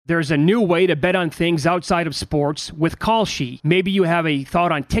There's a new way to bet on things outside of sports with Kalshi. Maybe you have a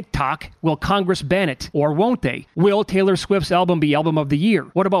thought on TikTok. Will Congress ban it? Or won't they? Will Taylor Swift's album be Album of the Year?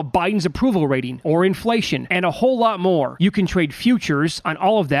 What about Biden's approval rating? Or inflation? And a whole lot more. You can trade futures on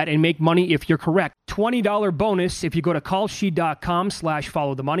all of that and make money if you're correct. $20 bonus if you go to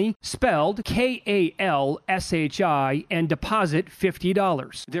kalshi.com/followthemoney, spelled KALSHI, and deposit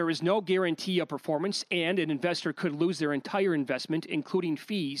 $50. There is no guarantee of performance, and an investor could lose their entire investment, including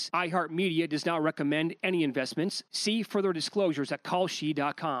fees. iHeartMedia does not recommend any investments. See further disclosures at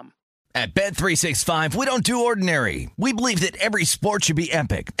kalshi.com. At Bet365, we don't do ordinary. We believe that every sport should be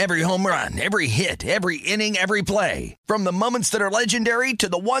epic. Every home run, every hit, every inning, every play. From the moments that are legendary to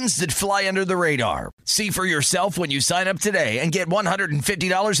the ones that fly under the radar. See for yourself when you sign up today and get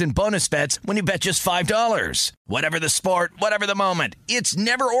 $150 in bonus bets when you bet just $5. Whatever the sport, whatever the moment, it's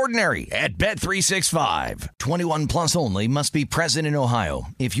never ordinary at Bet365. 21 plus only. Must be present in Ohio.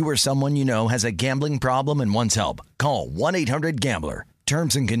 If you or someone you know has a gambling problem and wants help, call 1-800-GAMBLER.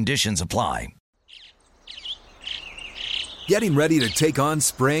 Terms and conditions apply. Getting ready to take on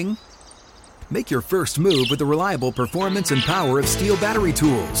spring? Make your first move with the reliable performance and power of Steel battery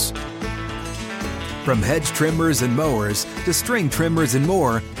tools. From hedge trimmers and mowers to string trimmers and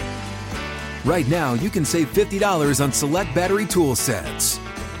more, right now you can save $50 on select battery tool sets.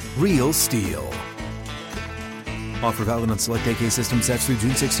 Real Steel. Offer valid on select AK system sets through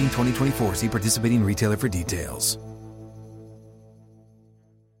June 16, 2024. See participating retailer for details.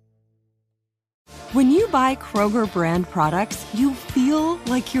 When you buy Kroger brand products, you feel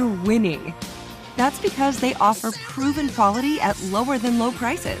like you're winning. That's because they offer proven quality at lower than low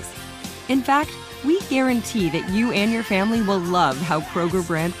prices. In fact, we guarantee that you and your family will love how Kroger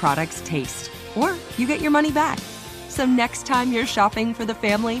brand products taste, or you get your money back. So next time you're shopping for the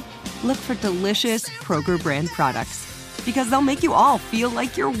family, look for delicious Kroger brand products, because they'll make you all feel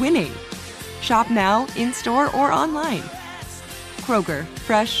like you're winning. Shop now, in-store, or online. Kroger,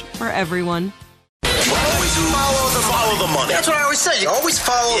 fresh for everyone. Always follow the money. That's what I always say. You always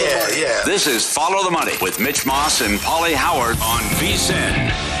follow the money. Yeah. This is Follow the Money with Mitch Moss and Paulie Howard on VSiN.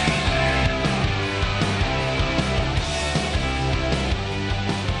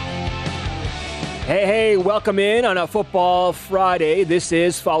 Hey, welcome in on a Football Friday. This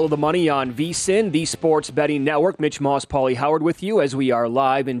is Follow the Money on VSiN, the Sports Betting Network. Mitch Moss, Paulie Howard with you as we are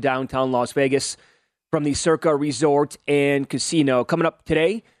live in downtown Las Vegas from the Circa Resort and Casino. Coming up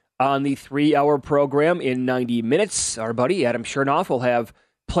today on the 3-hour program in 90 minutes, our buddy Adam Chernoff will have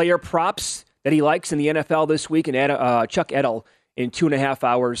player props that he likes in the NFL this week, and Chuck Edel in 2.5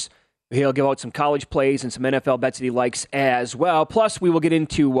 hours. He'll give out some college plays and some NFL bets that he likes as well. Plus, we will get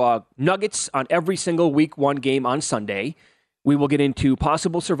into nuggets on every single week one game on Sunday. We will get into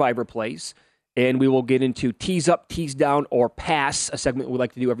possible survivor plays, and we will get into tease up, tease down, or pass, a segment we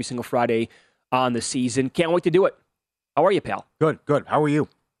like to do every single Friday on the season. Can't wait to do it. How are you, pal? Good. How are you?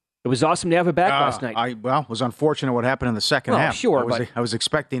 It was awesome to have it back last night. It was unfortunate what happened in the second half. Sure, I was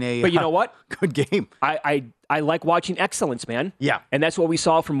expecting a but you know what? Good game. I like watching excellence, man. Yeah. And that's what we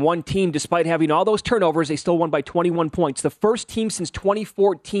saw from one team. Despite having all those turnovers, they still won by 21 points. The first team since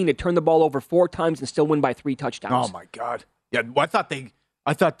 2014 to turn the ball over 4 times and still win by 3 touchdowns. Oh, my God. Yeah, I thought they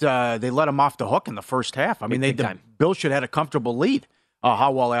let them off the hook in the first half. I mean, the Bills should have had a comfortable lead,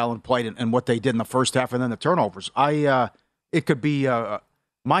 how well Allen played and what they did in the first half and then the turnovers. It could be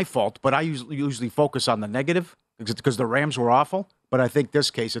my fault, but I usually focus on the negative because the Rams were awful. But I think this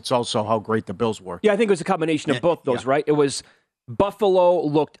case, it's also how great the Bills were. Yeah, I think it was a combination of both those, right? It was Buffalo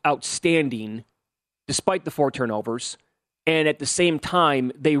looked outstanding despite the 4 turnovers. And at the same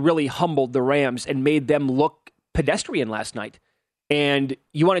time, they really humbled the Rams and made them look pedestrian last night. And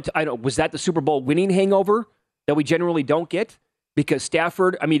you wanted to, was that the Super Bowl winning hangover that we generally don't get? Because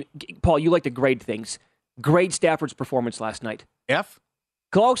Stafford, Paul, you like to grade things. Grade Stafford's performance last night. F?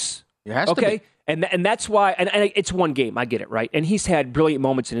 Close. It has to be. And that's why, and it's one game, I get it, right? And he's had brilliant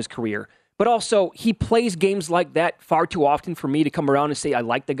moments in his career. But also, he plays games like that far too often for me to come around and say I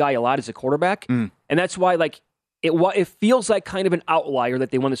like the guy a lot as a quarterback. And that's why, it feels like kind of an outlier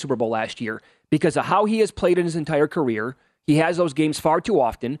that they won the Super Bowl last year because of how he has played in his entire career. He has those games far too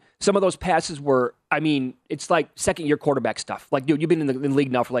often. Some of those passes were, it's like second-year quarterback stuff. Like, dude, you've been in the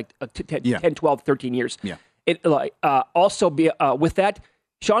league now for 10, 12, 13 years. Yeah. With that,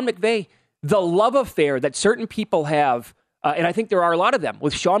 Sean McVay, the love affair that certain people have, and I think there are a lot of them,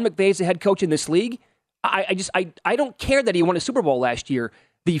 with Sean McVay as the head coach in this league, I don't care that he won a Super Bowl last year.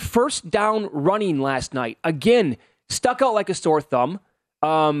 The first down running last night, again, stuck out like a sore thumb.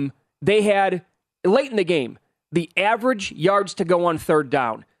 They had, late in the game, the average yards to go on third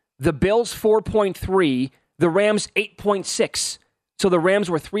down. The Bills, 4.3. The Rams, 8.6. So the Rams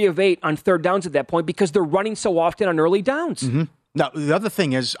were 3 of 8 on third downs at that point because they're running so often on early downs. Mm-hmm. Now, the other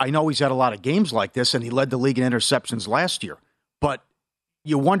thing is, I know he's had a lot of games like this, and he led the league in interceptions last year. But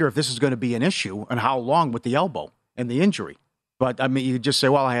you wonder if this is going to be an issue and how long with the elbow and the injury. But, I mean, you just say,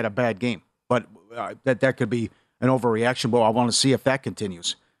 well, I had a bad game. But that could be an overreaction. But I want to see if that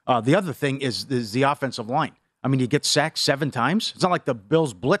continues. The other thing is the offensive line. I mean, you get sacked 7 times. It's not like the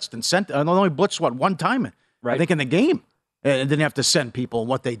Bills blitzed and sent. They only blitzed, one time, right. I think, in the game. And didn't have to send people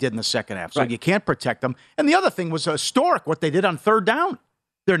what they did in the second half. So you can't protect them. And the other thing was historic, what they did on third down.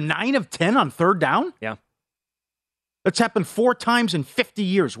 They're 9 of 10 on third down. Yeah. That's happened 4 times in 50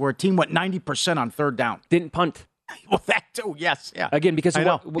 years where a team went 90% on third down. Didn't punt. Well, that too, yes. Yeah. Again, because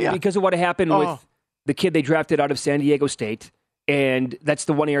of what happened with the kid they drafted out of San Diego State. And that's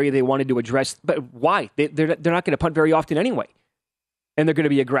the one area they wanted to address. But why? They're not going to punt very often anyway. And they're going to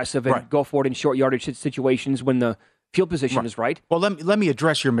be aggressive and go for it in short yardage situations when the field position is right. Well, let me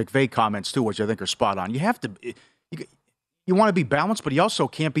address your McVay comments, too, which I think are spot on. You have to you want to be balanced, but you also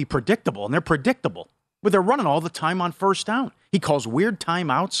can't be predictable, and they're predictable. But they're running all the time on first down. He calls weird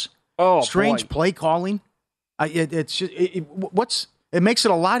timeouts, strange play calling. It makes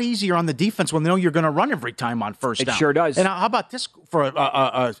it a lot easier on the defense when they know you're going to run every time on first down. It sure does. And how about this for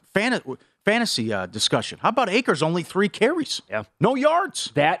a fantasy discussion? How about Akers only 3 carries? Yeah. No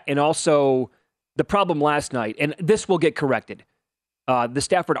yards. That, and also the problem last night, and this will get corrected. The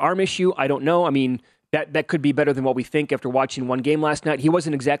Stafford arm issue, I don't know. I mean, that could be better than what we think after watching one game last night. He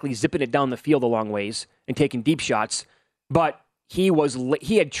wasn't exactly zipping it down the field a long ways and taking deep shots, but he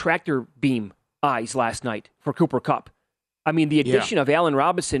had tractor beam eyes last night for Cooper Kupp. I mean, the addition of Allen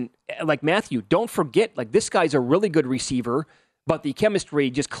Robinson, like Matthew, don't forget, like this guy's a really good receiver, but the chemistry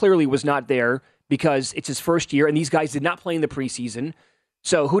just clearly was not there because it's his first year, and these guys did not play in the preseason.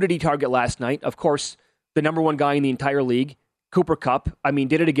 So who did he target last night? Of course, the number 1 guy in the entire league, Cooper Kupp. I mean,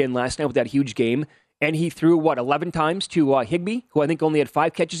 did it again last night with that huge game. And he threw, 11 times to Higbee, who I think only had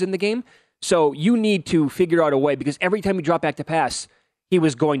 5 catches in the game. So you need to figure out a way, because every time he dropped back to pass, he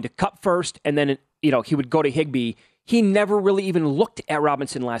was going to Kupp first, and then he would go to Higbee. He never really even looked at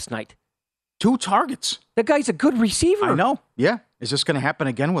Robinson last night. 2 targets. That guy's a good receiver. I know. Yeah. Is this going to happen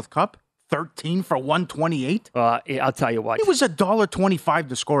again with Kupp? 13 for 128? I'll tell you what. It was $1.25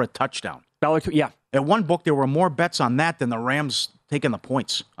 to score a touchdown. Yeah. At one book, there were more bets on that than the Rams taking the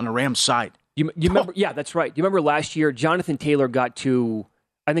points on the Rams side. You remember? Yeah, that's right. You remember last year, Jonathan Taylor got to,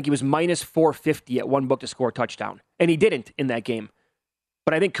 I think he was minus 450 at one book to score a touchdown. And he didn't in that game.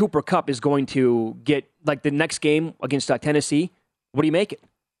 But I think Cooper Kupp is going to get, like the next game against Tennessee, what do you make it?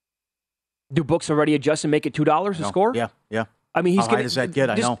 Do books already adjust and make it $2 to score? Yeah. I mean, he's How high does that get?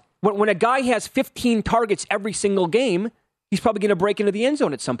 I know. When a guy has 15 targets every single game, he's probably going to break into the end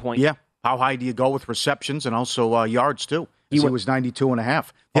zone at some point. Yeah. How high do you go with receptions and also yards, too? He was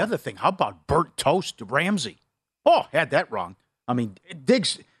 92.5. The other thing, how about burnt toast to Ramsey? Had that wrong. I mean,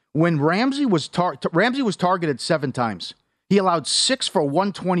 Diggs, when Ramsey was targeted 7 times, he allowed 6 for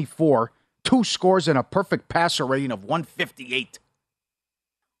 124, 2 scores, and a perfect passer rating of 158.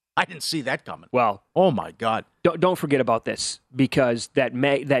 I didn't see that coming. Well, oh my God! Don't forget about this, because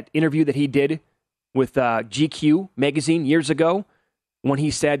that interview that he did with GQ magazine years ago, when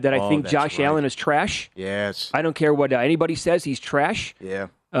he said that I think Josh Allen is trash. Yes. I don't care what anybody says; he's trash. Yeah.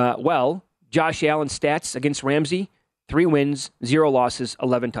 Well, Josh Allen's stats against Ramsey: 3 wins, 0 losses,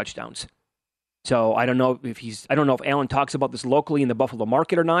 11 touchdowns. So I don't know if Allen talks about this locally in the Buffalo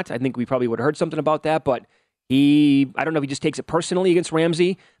market or not. I think we probably would have heard something about that, but I don't know if he just takes it personally against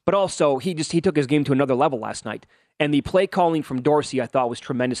Ramsey, but also he took his game to another level last night. And the play calling from Dorsey I thought was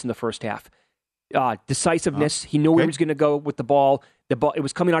tremendous in the first half. Decisiveness. He knew where he was going to go with the ball. It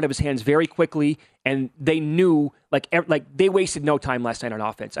was coming out of his hands very quickly, and they knew like they wasted no time last night on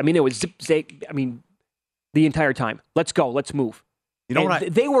offense. I mean, it was zip. I mean, the entire time. Let's go. Let's move. You know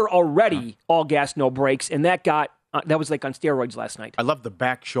what? They were already all gas, no brakes, and that was like on steroids last night. I love the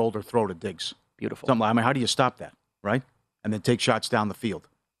back shoulder throw to Diggs. Beautiful. I mean, how do you stop that, right? And then take shots down the field.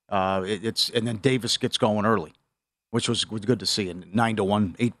 And then Davis gets going early, which was good to see. And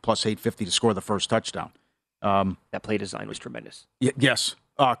 9-1, 8 plus 850 to score the first touchdown. That play design was tremendous. Yes.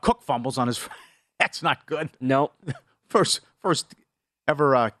 Cook fumbles on his. That's not good. No. First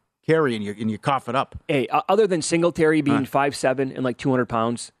ever carry, and you cough it up. Hey, other than Singletary being 5'7" and like 200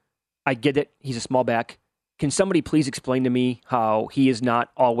 pounds, I get it. He's a small back. Can somebody please explain to me how he is not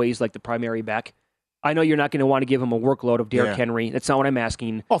always like the primary back? I know you're not going to want to give him a workload of Derrick Henry. That's not what I'm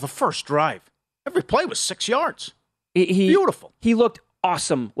asking. The first drive. Every play was 6 yards. Beautiful. He looked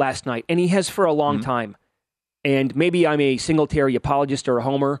awesome last night, and he has for a long time. And maybe I'm a Singletary apologist or a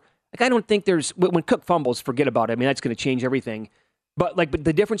homer. Like, I don't think when Cook fumbles, forget about it. I mean, that's going to change everything. But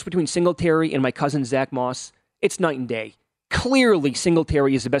the difference between Singletary and my cousin Zach Moss, it's night and day. Clearly,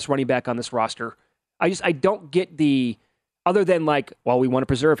 Singletary is the best running back on this roster. I don't get the, other than we want to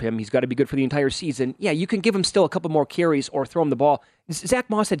preserve him. He's got to be good for the entire season. Yeah, you can give him still a couple more carries or throw him the ball. Zach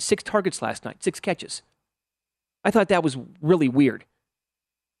Moss had 6 targets last night, 6 catches. I thought that was really weird.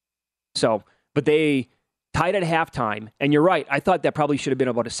 So, but they tied at halftime, and you're right. I thought that probably should have been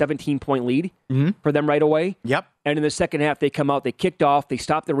about a 17-point lead for them right away. Yep. And in the second half, they come out, they kicked off, they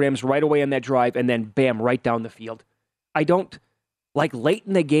stopped the Rams right away on that drive, and then bam, right down the field. I don't, late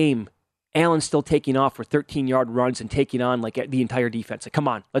in the game, Allen's still taking off for 13-yard runs and taking on, the entire defense. Come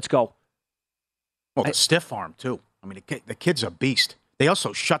on, let's go. Well, the stiff arm, too. I mean, the kid's a beast. They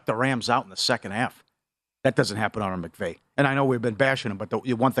also shut the Rams out in the second half. That doesn't happen under McVay. And I know we've been bashing him, but the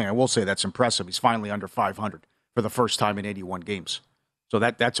one thing I will say that's impressive, he's finally under 500 for the first time in 81 games. So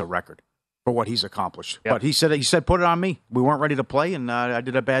that's a record for what he's accomplished. Yep. But he said, put it on me. We weren't ready to play, and I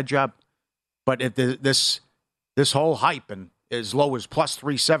did a bad job. But this whole hype and as low as plus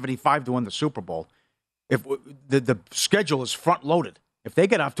 375 to win the Super Bowl, if the schedule is front loaded, if they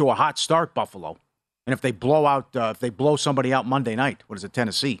get off to a hot start, Buffalo, and if they blow somebody out Monday night, what is it,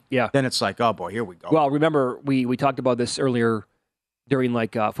 Tennessee? Yeah. Then it's oh boy, here we go. Well, remember we talked about this earlier during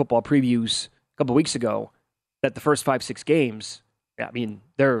football previews a couple of weeks ago, that the first 5-6 games, I mean,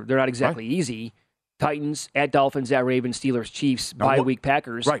 they're not exactly easy. Titans at Dolphins, at Ravens, Steelers, Chiefs, bye-week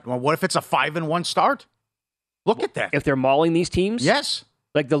Packers. Right. Well, what if it's a 5-1 start? Look at that. If they're mauling these teams? Yes.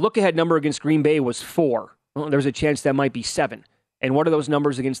 The look-ahead number against Green Bay was 4. Well, there's a chance that might be 7. And what are those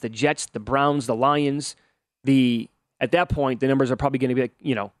numbers against the Jets, the Browns, the Lions? At that point, the numbers are probably going to be,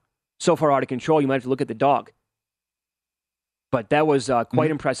 so far out of control, you might have to look at the dog. But that was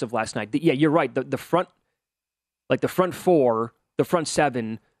quite impressive last night. Yeah, you're right. The front, the front 4, the front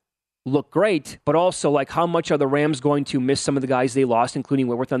 7 look great, but also, how much are the Rams going to miss some of the guys they lost, including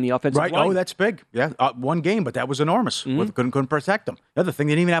Whitworth on the offensive line? Right. Oh, that's big. Yeah, one game, but that was enormous. Couldn't protect them. The other thing,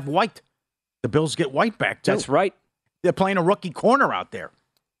 they didn't even have White. The Bills get White back, too. That's right. They're playing a rookie corner out there,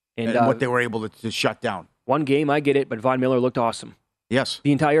 and what they were able to shut down. One game, I get it, but Von Miller looked awesome. Yes.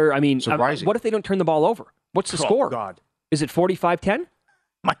 The entire, surprising. What if they don't turn the ball over? What's the score? God. Is it 45-10?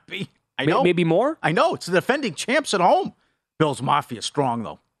 Might be. I know. Maybe more? I know. It's the defending champs at home. Bills Mafia strong,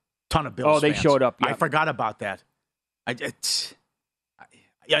 though. Ton of Bills they fans. Showed up. Yep. I forgot about that. I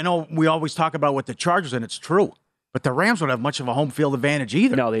know we always talk about with the Chargers, and it's true. But the Rams don't have much of a home field advantage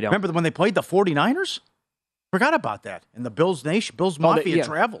either. No, they don't. Remember when they played the 49ers? Forgot about that. And the Bills Nation, Bills Mafia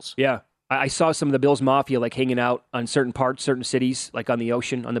travels. Yeah. I saw some of the Bills Mafia hanging out on certain parts, certain cities, on the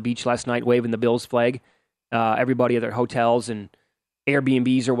ocean, on the beach last night, waving the Bills flag. Everybody at their hotels and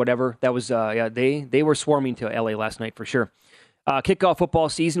Airbnbs or whatever. That was, they were swarming to LA last night for sure. Kickoff football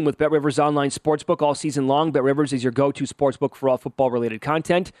season with BetRivers Online Sportsbook all season long. BetRivers is your go-to sportsbook for all football-related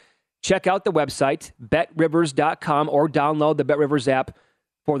content. Check out the website, betrivers.com, or download the BetRivers app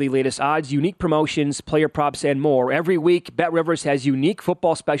for the latest odds, unique promotions, player props, and more. Every week, BetRivers has unique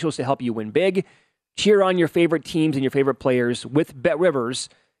football specials to help you win big. Cheer on your favorite teams and your favorite players. With BetRivers,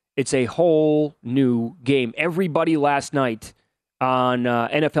 it's a whole new game. Everybody last night on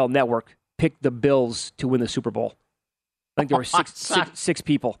NFL Network picked the Bills to win the Super Bowl. I think there were six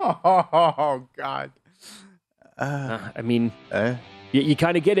people. Oh, God. You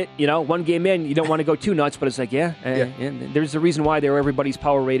kind of get it, one game in, you don't want to go too nuts, but it's there's a reason why they're everybody's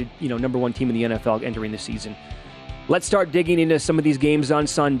power-rated, number one team in the NFL entering the season. Let's start digging into some of these games on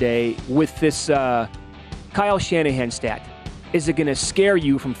Sunday with this Kyle Shanahan stat. Is it going to scare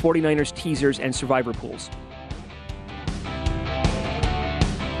you from 49ers teasers and survivor pools?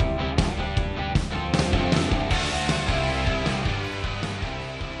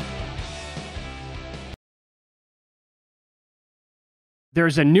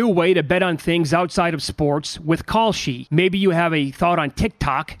 There's a new way to bet on things outside of sports with Kalshi. Maybe you have a thought on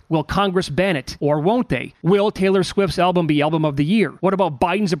TikTok. Will Congress ban it? Or won't they? Will Taylor Swift's album be Album of the Year? What about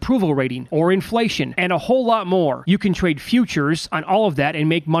Biden's approval rating or inflation? And a whole lot more. You can trade futures on all of that and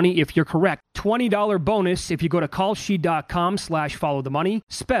make money if you're correct. $20 bonus if you go to kalshi.com/followthemoney,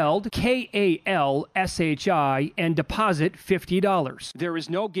 spelled KALSHI, and deposit $50. There is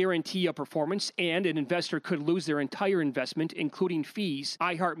no guarantee of performance, and an investor could lose their entire investment, including fees.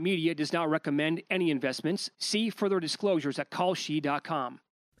 iHeartMedia does not recommend any investments. See further disclosures at kalshi.com.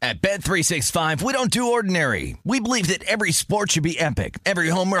 At Bet365, we don't do ordinary. We believe that every sport should be epic. Every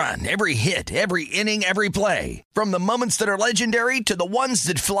home run, every hit, every inning, every play. From the moments that are legendary to the ones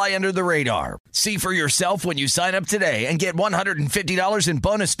that fly under the radar. See for yourself when you sign up today and get $150 in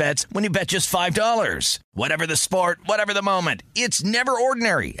bonus bets when you bet just $5. Whatever the sport, whatever the moment, it's never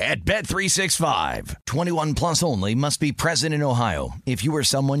ordinary at Bet365. 21 plus only. Must be present in Ohio. If you or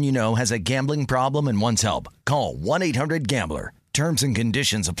someone you know has a gambling problem and wants help, call 1-800-GAMBLER. Terms and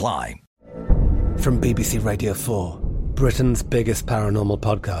conditions apply. From BBC Radio 4, Britain's biggest paranormal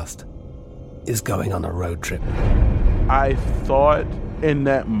podcast is going on a road trip. I thought in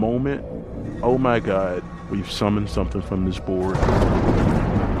that moment, oh my God, we've summoned something from this board.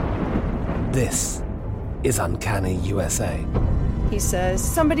 This is Uncanny USA. He says,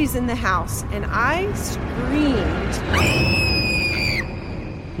 somebody's in the house, and I screamed.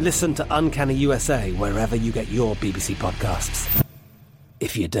 Listen to Uncanny USA wherever you get your BBC podcasts,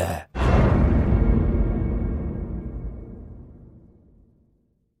 if you dare.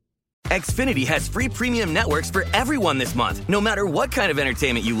 Xfinity has free premium networks for everyone this month, no matter what kind of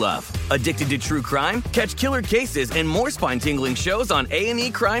entertainment you love. Addicted to true crime? Catch killer cases and more spine-tingling shows on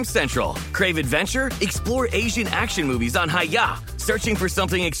A&E Crime Central. Crave adventure? Explore Asian action movies on Hi-YAH. Searching for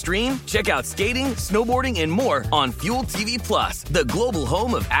something extreme? Check out skating, snowboarding, and more on Fuel TV Plus, the global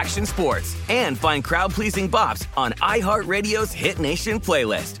home of action sports. And find crowd-pleasing bops on iHeartRadio's Hit Nation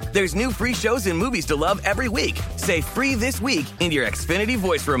playlist. There's new free shows and movies to love every week. Say free this week in your Xfinity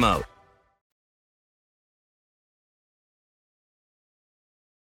voice remote.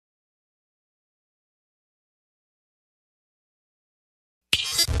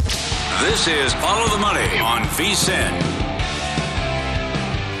 This is Follow the Money on VSiN.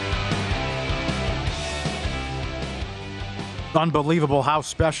 Unbelievable house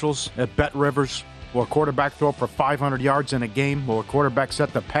specials at Bet Rivers. Will a quarterback throw for 500 yards in a game? Will a quarterback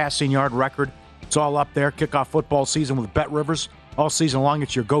set the passing yard record? It's all up there. Kick off football season with Bet Rivers. All season long,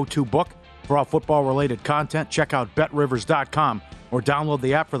 it's your go-to book for all football-related content. Check out BetRivers.com or download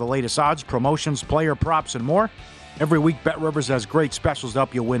the app for the latest odds, promotions, player props, and more. Every week, Bet Rivers has great specials to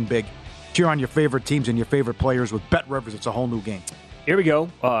help you win big. Cheer on your favorite teams and your favorite players with Bet Rivers. It's a whole new game. Here we go.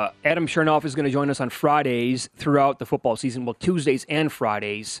 Adam Chernoff is going to join us on Fridays throughout the football season. Well, Tuesdays and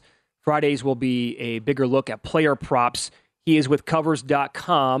Fridays. Fridays will be a bigger look at player props. He is with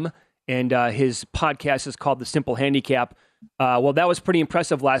Covers.com, and his podcast is called The Simple Handicap. Well, that was pretty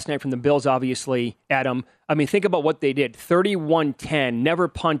impressive last night from the Bills, obviously, Adam. I mean, think about what they did. 31-10, never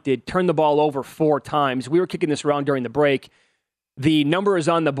punted, turned the ball over 4 times. We were kicking this around during the break. The number is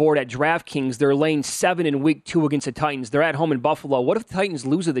on the board at DraftKings. They're laying 7 in week 2 against the Titans. They're at home in Buffalo. What if the Titans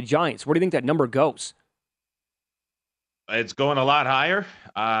lose to the Giants? Where do you think that number goes? It's going a lot higher,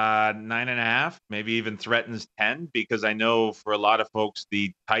 9.5, maybe even threatens 10, because I know for a lot of folks,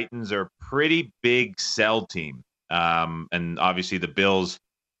 the Titans are a pretty big sell team. And obviously the Bills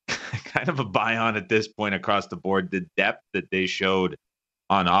kind of a buy on at this point across the board. The depth that they showed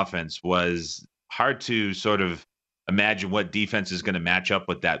on offense was hard to sort of imagine what defense is going to match up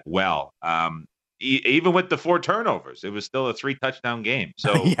with that well. Even with the 4 turnovers, it was still a 3-touchdown game.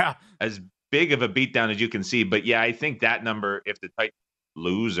 So yeah, as big of a beatdown as you can see. But yeah, I think that number, if the Titans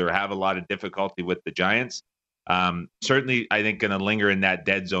lose or have a lot of difficulty with the Giants, certainly I think going to linger in that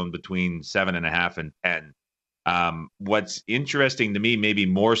dead zone between 7.5 and 10. What's interesting to me, maybe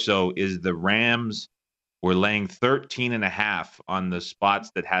more so, is the Rams were laying 13.5 on the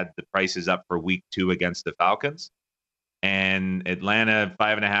spots that had the prices up for week 2 against the Falcons. And Atlanta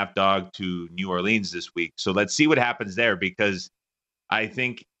 5.5 dog to New Orleans this week. So let's see what happens there, because I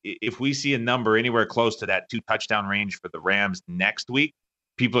think if we see a number anywhere close to that 2-touchdown range for the Rams next week,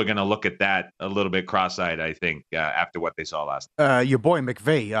 people are going to look at that a little bit cross-eyed, I think, after what they saw last night. Your boy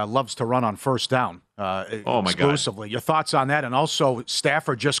McVay loves to run on first down exclusively. God. Your thoughts on that? And also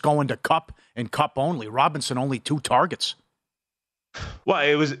Stafford just going to Kupp and Kupp only. Robinson only 2 targets. Well,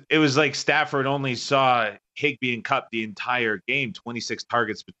 it was like Stafford only saw Higbee and Kupp the entire game, 26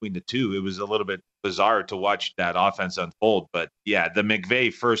 targets between the two. It was a little bit bizarre to watch that offense unfold. But yeah, the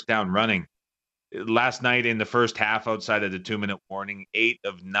McVay first down running last night in the first half, outside of the 2-minute warning, 8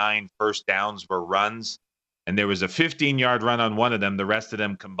 of 9 first downs were runs. And there was a 15-yard run on one of them. The rest of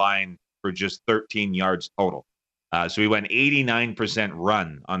them combined for just 13 yards total. So we went 89%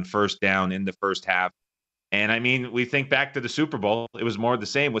 run on first down in the first half. And I mean, we think back to the Super Bowl, it was more the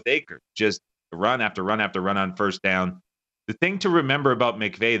same with Akers, just run after run after run on first down. The thing to remember about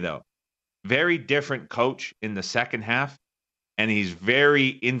McVay, though, very different coach in the second half, and he's very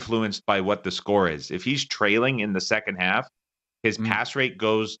influenced by what the score is. If he's trailing in the second half, his pass rate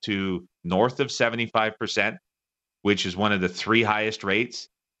goes to north of 75%, which is one of the 3 highest rates.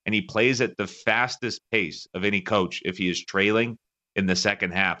 and he plays at the fastest pace of any coach if he is trailing in the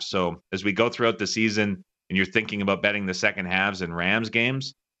second half. So as we go throughout the season and you're thinking about betting the second halves in Rams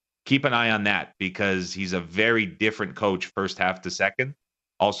games, keep an eye on that because he's a very different coach first half to second,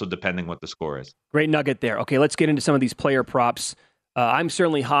 also depending what the score is. Great nugget there. Okay, let's get into some of these player props. I'm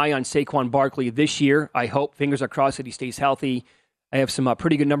certainly high on Saquon Barkley this year. I hope, fingers are crossed, that he stays healthy. I have some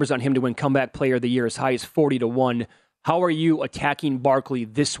pretty good numbers on him to win Comeback Player of the Year, as high as 40-1. How are you attacking Barkley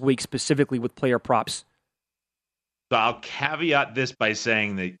this week, specifically with player props? So I'll caveat this by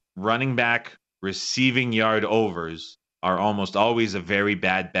saying that running back receiving yard overs are almost always a very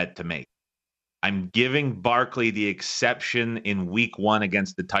bad bet to make. I'm giving Barkley the exception in week 1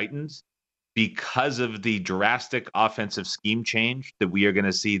 against the Titans because of the drastic offensive scheme change that we are going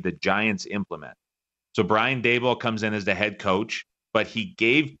to see the Giants implement. So Brian Daboll comes in as the head coach, but he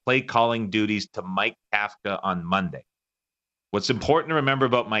gave play calling duties to Mike Kafka on Monday. What's important to remember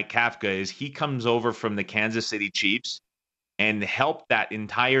about Mike Kafka is he comes over from the Kansas City Chiefs and helped that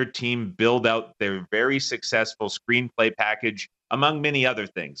entire team build out their very successful screenplay package, among many other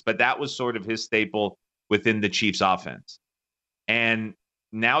things. But that was sort of his staple within the Chiefs offense. And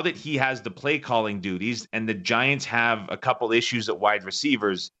now that he has the play calling duties and the Giants have a couple issues at wide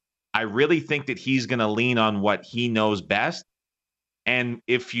receivers, I really think that he's going to lean on what he knows best. And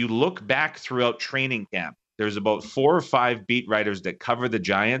if you look back throughout training camp, there's about 4 or 5 beat writers that cover the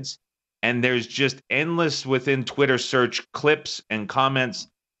Giants, and there's just endless within Twitter search clips and comments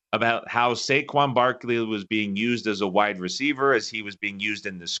about how Saquon Barkley was being used as a wide receiver, as he was being used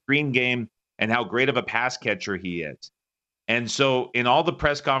in the screen game, and how great of a pass catcher he is. And so in all the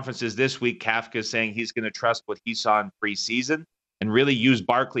press conferences this week, Kafka is saying he's going to trust what he saw in preseason and really use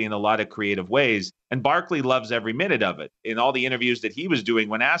Barkley in a lot of creative ways. And Barkley loves every minute of it. In all the interviews that he was doing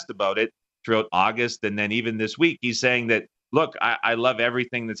when asked about it throughout August and then even this week, he's saying that, look, I love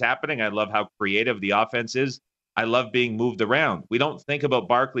everything that's happening. I love how creative the offense is. I love being moved around. We don't think about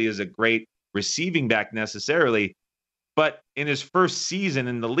Barkley as a great receiving back necessarily, but in his first season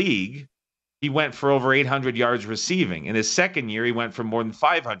in the league, he went for over 800 yards receiving. In his second year, he went for more than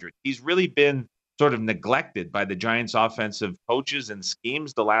 500. He's really been sort of neglected by the Giants' offensive coaches and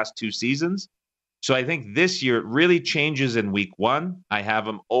schemes the last 2 seasons. So I think this year it really changes in week 1. I have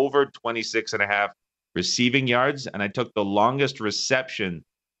him over 26.5 receiving yards, and I took the longest reception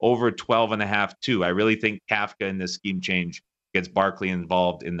over 12.5 too. I really think Kafka in this scheme change gets Barkley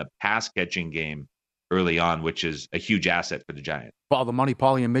involved in the pass catching game early on, which is a huge asset for the Giants. Follow the Money,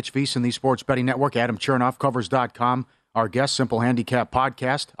 Paulie and Mitch Veason, the Sports Betting Network. Adam Chernoff, Covers.com. Our guest, Simple Handicap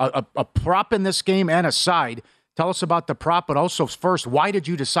Podcast. A prop in this game and a side. Tell us about the prop, but also first, why did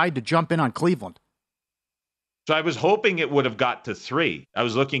you decide to jump in on Cleveland? So I was hoping it would have got to 3. I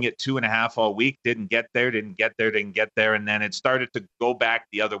was looking at 2.5 all week, didn't get there, and then it started to go back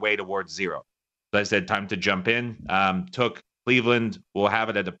the other way towards 0. So I said, time to jump in. Took Cleveland. We'll have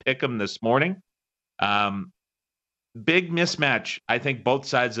it at a pick'em this morning. Big mismatch, I think, both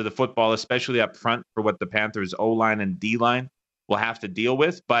sides of the football, especially up front for what the Panthers' O-line and D-line will have to deal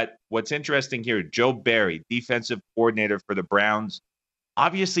with. But what's interesting here, Joe Barry, defensive coordinator for the Browns,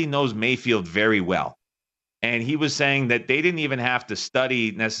 obviously knows Mayfield very well. And he was saying that they didn't even have to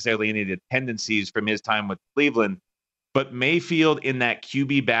study necessarily any of the tendencies from his time with Cleveland. But Mayfield in that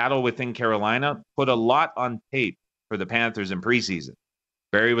QB battle within Carolina put a lot on tape for the Panthers in preseason.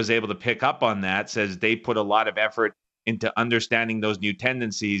 Barry was able to pick up on that, says they put a lot of effort into understanding those new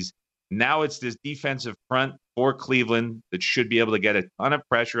tendencies. Now it's this defensive front for Cleveland that should be able to get a ton of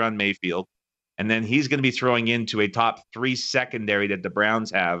pressure on Mayfield. And then he's going to be throwing into a top 3 secondary that the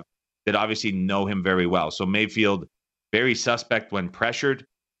Browns have that obviously know him very well. So Mayfield, very suspect when pressured.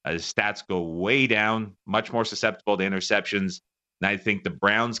 His stats go way down, much more susceptible to interceptions. And I think the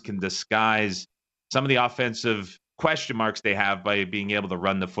Browns can disguise some of the offensive question marks they have by being able to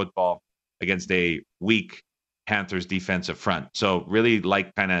run the football against a weak Panthers defensive front. So really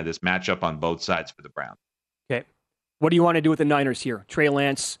like kind of this matchup on both sides for the Browns. Okay. What do you want to do with the Niners here? Trey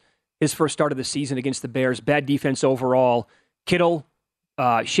Lance, his first start of the season against the Bears, bad defense overall. Kittle,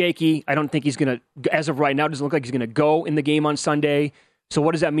 shaky. I don't think he's going to, as of right now, it doesn't look like he's going to go in the game on Sunday. So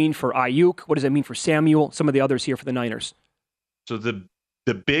what does that mean for Ayuk? What does that mean for Samuel? Some of the others here for the Niners. So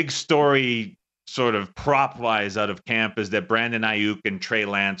the big story sort of prop-wise out of camp is that Brandon Ayuk and Trey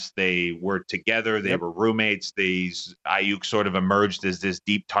Lance, they were together. They were roommates. Ayuk sort of emerged as this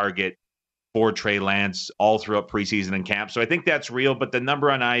deep target for Trey Lance all throughout preseason and camp. So I think that's real, but the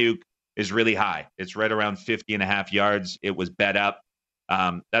number on Ayuk is really high. It's right around 50.5 yards. It was bet up.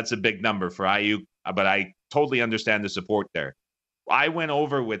 That's a big number for Ayuk, but I totally understand the support there. I went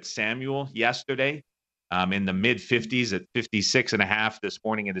over with Samuel yesterday. in the mid 50s at 56.5. This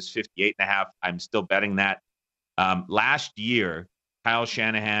morning it is 58.5. I'm still betting that. Last year, Kyle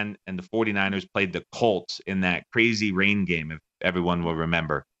Shanahan and the 49ers played the Colts in that crazy rain game, if everyone will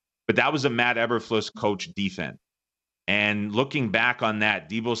remember. But that was a Matt Eberflus coach defense. And looking back on that,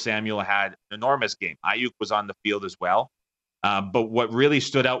 Deebo Samuel had an enormous game. Ayuk was on the field as well. But what really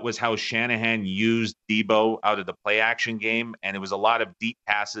stood out was how Shanahan used Deebo out of the play-action game, and it was a lot of deep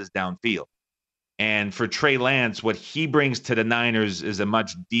passes downfield. And for Trey Lance, what he brings to the Niners is a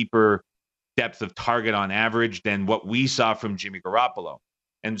much deeper depth of target on average than what we saw from Jimmy Garoppolo.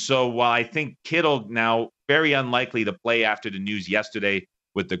 And so while I think Kittle now very unlikely to play after the news yesterday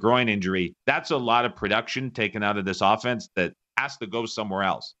with the groin injury, that's a lot of production taken out of this offense that has to go somewhere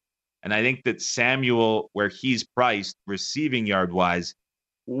else. And I think that Samuel, where he's priced receiving yard wise,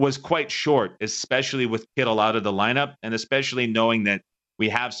 was quite short, especially with Kittle out of the lineup, and especially knowing that we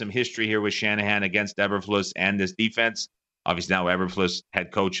have some history here with Shanahan against Eberflus and this defense. Obviously now Eberflus,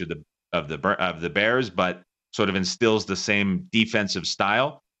 head coach of the Bears, but sort of instills the same defensive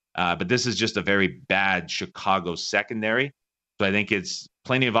style. But this is just a very bad Chicago secondary. So I think it's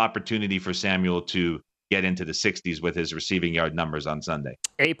plenty of opportunity for Samuel to get into the 60s with his receiving yard numbers on Sunday.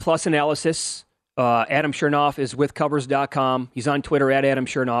 A-plus analysis. Adam Chernoff is with Covers.com. He's on Twitter at Adam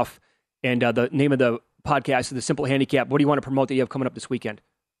Chernoff. And the name of the podcast is The Simple Handicap. What do you want to promote that you have coming up this weekend?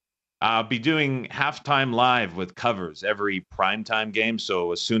 I'll be doing halftime live with Covers every primetime game.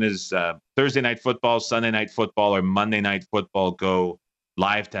 So as soon as Thursday night football, Sunday night football, or Monday night football go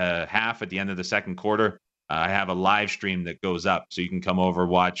live to half at the end of the second quarter, I have a live stream that goes up. So you can come over,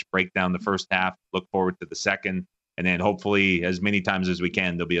 watch, break down the first half, look forward to the second, and then hopefully as many times as we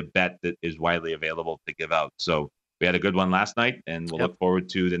can, there'll be a bet that is widely available to give out. So we had a good one last night, and we'll look forward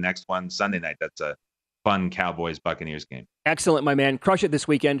to the next one Sunday night. That's a fun Cowboys-Buccaneers game. Excellent, my man. Crush it this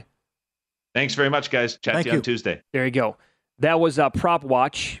weekend. Thanks very much, guys. Chat to you on Tuesday. There you go. That was Prop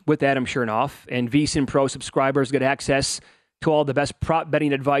Watch with Adam Chernoff. And VSiN Pro subscribers get access to all the best prop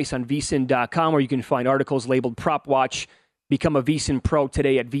betting advice on vsin.com, where you can find articles labeled Prop Watch. Become a VSiN Pro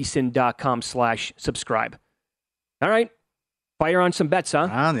today at vsin.com/subscribe. All right. Fire on some bets,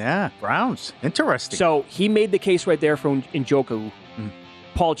 huh? Yeah. Browns. Interesting. So he made the case right there for Njoku.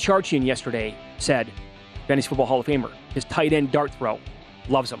 Paul Charchian yesterday said, Fantasy Football Hall of Famer, his tight end dart throw,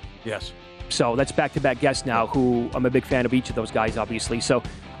 loves him. Yes. So that's back-to-back guests now, who I'm a big fan of each of those guys, obviously. So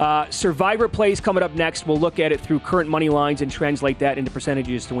Survivor plays coming up next. We'll look at it through current money lines and translate that into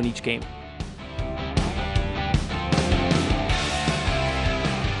percentages to win each game.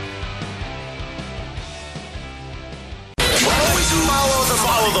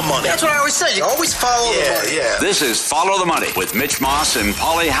 Follow the money. That's what I always say. You always follow the money. Yeah. This is Follow the Money with Mitch Moss and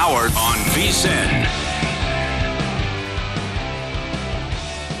Paulie Howard on VSiN.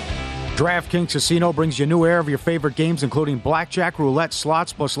 DraftKings Casino brings you a new era of your favorite games, including blackjack, roulette,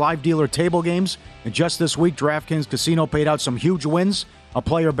 slots, plus live dealer table games. And just this week, DraftKings Casino paid out some huge wins. A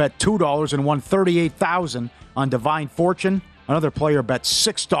player bet $2 and won $38,000 on Divine Fortune. Another player bet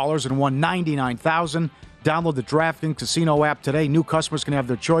 $6 and won $99,000. Download the DraftKings Casino app today. New customers can have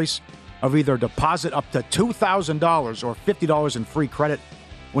their choice of either deposit up to $2,000 or $50 in free credit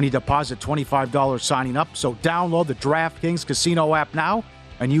when you deposit $25 signing up. So download the DraftKings Casino app now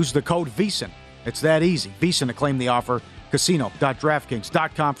and use the code VSiN. It's that easy. VSiN to claim the offer.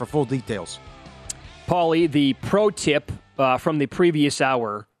 Casino.draftkings.com for full details. Paulie, the pro tip from the previous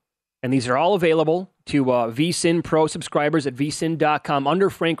hour, and these are all available to VSiN Pro subscribers at vsin.com under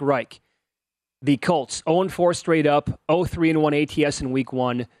Frank Reich. The Colts, 0-4 straight up, 0-3-1 ATS in week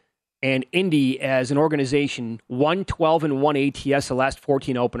one, and Indy as an organization, 1-12-1 ATS the last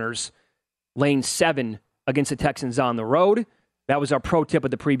 14 openers, lane 7 against the Texans on the road. That was our pro tip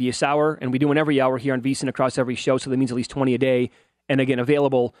of the previous hour, and we do one every hour here on VSiN across every show, so that means at least 20 a day. And again,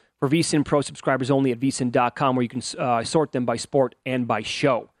 available for VSiN Pro subscribers only at vsin.com, where you can sort them by sport and by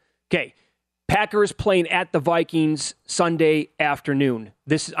show. Okay. Packers playing at the Vikings Sunday afternoon.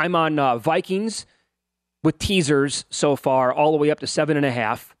 I'm on Vikings with teasers so far, all the way up to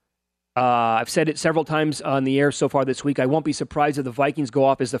 7.5. I've said it several times on the air so far this week. I won't be surprised if the Vikings go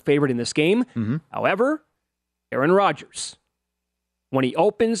off as the favorite in this game. Mm-hmm. However, Aaron Rodgers, when he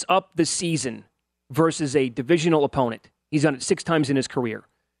opens up the season versus a divisional opponent, he's done it 6 times in his career.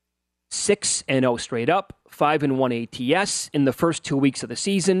 6-0 straight up, 5-1 ATS in the first 2 weeks of the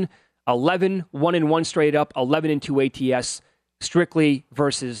season. 11, 1-1 straight up, 11-2 ATS, strictly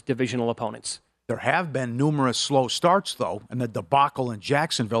versus divisional opponents. There have been numerous slow starts, though, and the debacle in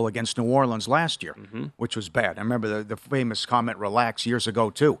Jacksonville against New Orleans last year, which was bad. I remember the famous comment, relax, years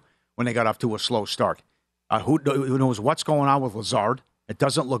ago, too, when they got off to a slow start. Who knows what's going on with Lazard? It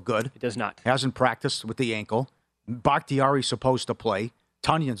doesn't look good. It does not. Hasn't practiced with the ankle. Bakhtiari's supposed to play.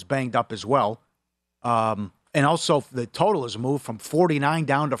 Tunion's banged up as well. And also the total has moved from 49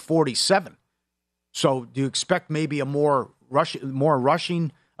 down to 47. So do you expect maybe a more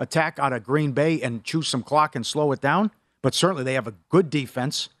rushing attack out of Green Bay and chew some clock and slow it down? But certainly they have a good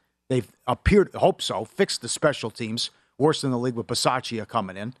defense. They've fixed the special teams, worse than the league with Bisaccia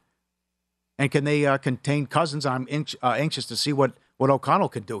coming in. And can they contain Cousins? I'm anxious to see what O'Connell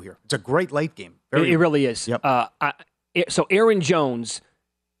can do here. It's a great late game. It really is. Yep. So Aaron Jones,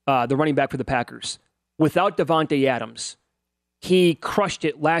 the running back for the Packers, without Davante Adams, he crushed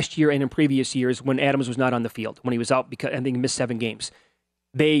it last year and in previous years when Adams was not on the field, when he was out because I think he missed 7 games.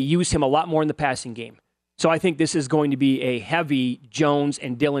 They used him a lot more in the passing game. So I think this is going to be a heavy Jones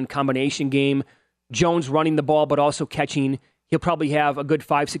and Dillon combination game. Jones running the ball, but also catching. He'll probably have a good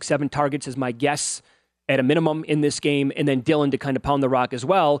 5, 6, 7 targets as my guess at a minimum in this game, and then Dillon to kind of pound the rock as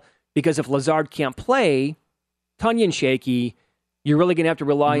well, because if Lazard can't play, Tunyon shaky, you're really going to have to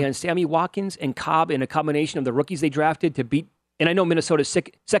rely on Sammy Watkins and Cobb in a combination of the rookies they drafted to beat. And I know Minnesota's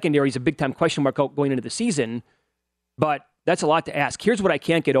secondary is a big-time question mark going into the season, but that's a lot to ask. Here's what I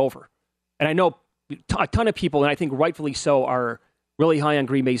can't get over. And I know a ton of people, and I think rightfully so, are really high on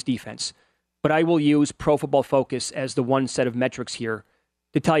Green Bay's defense. But I will use Pro Football Focus as the one set of metrics here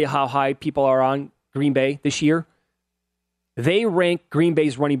to tell you how high people are on Green Bay this year. They rank Green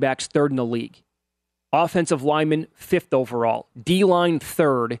Bay's running backs 3rd in the league. Offensive linemen, 5th overall. D-line,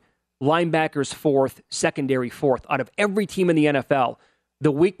 3rd. Linebackers, 4th. Secondary, 4th. Out of every team in the NFL,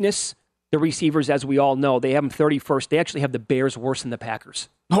 the weakness, the receivers, as we all know, they have them 31st. They actually have the Bears worse than the Packers.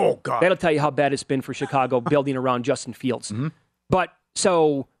 Oh, God. That'll tell you how bad it's been for Chicago building around Justin Fields. But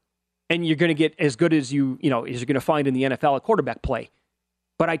so, and you're going to get as good as you're going to find in the NFL at quarterback play.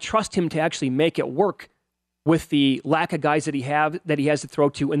 But I trust him to actually make it work with the lack of guys that he has to throw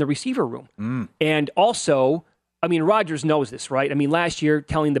to in the receiver room. And also, I mean, Rodgers knows this, right? I mean, last year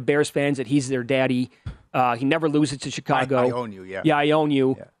telling the Bears fans that he's their daddy, he never loses to Chicago. I own you, yeah. Yeah, I own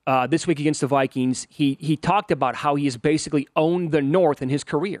you. Yeah. This week against the Vikings, he talked about how he has basically owned the North in his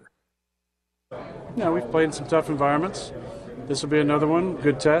career. Yeah, we've played in some tough environments. This will be another one,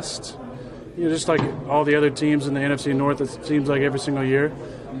 good test. Just like all the other teams in the NFC North, it seems like every single year.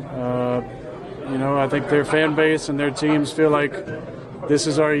 I think their fan base and their teams feel like this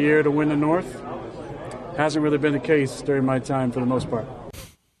is our year to win the North. Hasn't really been the case during my time for the most part.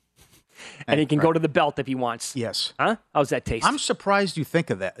 And he can go to the belt if he wants. Yes. Huh? How's that taste? I'm surprised you think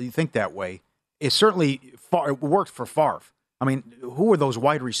of that. You think that way. It certainly it worked for Favre. I mean, who were those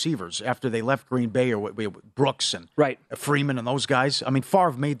wide receivers after they left Green Bay, or Brooks and Freeman and those guys? I mean,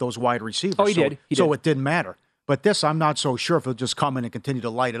 Favre made those wide receivers. Oh, he did. So it didn't matter. But this, I'm not so sure if he'll just come in and continue to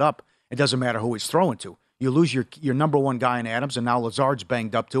light it up. It doesn't matter who he's throwing to. You lose your number one guy in Adams, and now Lazard's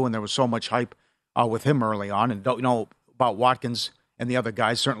banged up too, and there was so much hype with him early on. And don't know about Watkins and the other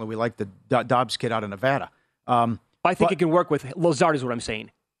guys. Certainly we like the Dobbs kid out of Nevada. I think it can work with Lazard is what I'm saying.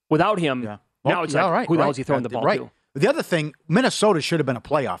 Without him, now it's like, who the hell is he throwing the ball to? The other thing, Minnesota should have been a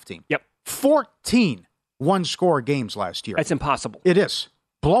playoff team. Yep. 14 one-score games last year. That's impossible. It is.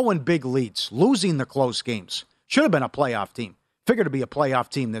 Blowing big leads, losing the close games. Should have been a playoff team. Figured to be a playoff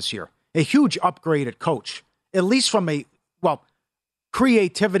team this year. A huge upgrade at coach, at least from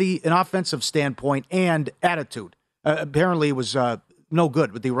creativity, an offensive standpoint, and attitude. Apparently it was no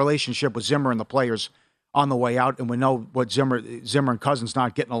good with the relationship with Zimmer and the players on the way out, and we know what Zimmer and Cousins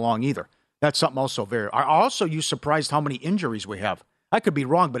not getting along either. That's something also you surprised how many injuries we have. I could be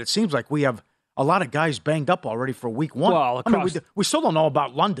wrong, but it seems like we have a lot of guys banged up already for week 1. Well, we still don't know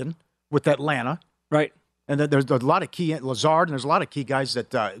about London with Atlanta. Right. And there's a lot of key, Lazard, and there's a lot of key guys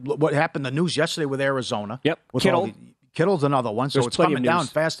that, what happened, the news yesterday with Arizona. Yep. Kittle's another one, so it's coming down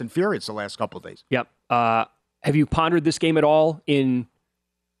fast and furious the last couple of days. Yep. Have you pondered this game at all in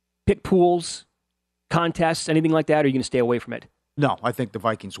pick pools, contests, anything like that, or are you going to stay away from it? No, I think the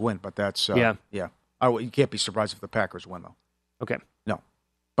Vikings win, but that's yeah. You can't be surprised if the Packers win, though. Okay. No,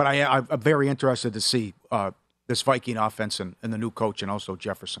 but I'm very interested to see this Viking offense and the new coach, and also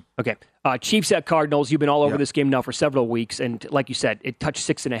Jefferson. Okay. Chiefs at Cardinals. You've been all over this game now for several weeks, and like you said, it touched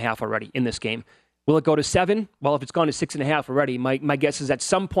 6.5 already in this game. Will it go to 7? Well, if it's gone to 6.5 already, my guess is at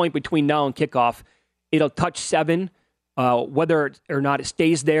some point between now and kickoff, it'll touch 7. Whether or not it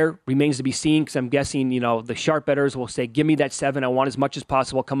stays there remains to be seen, because I'm guessing, the sharp bettors will say, give me that 7. I want as much as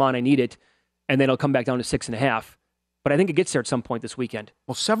possible. Come on, I need it. And then it'll come back down to 6.5. But I think it gets there at some point this weekend.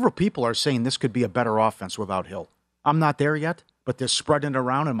 Well, several people are saying this could be a better offense without Hill. I'm not there yet, but they're spreading it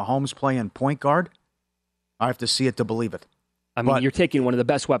around, and Mahomes playing point guard. I have to see it to believe it. I mean, you're taking one of the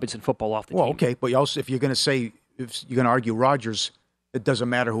best weapons in football off the team. Well, okay, but also if you're going to argue Rodgers It doesn't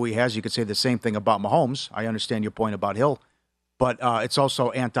matter who he has. You could say the same thing about Mahomes. I understand your point about Hill. But it's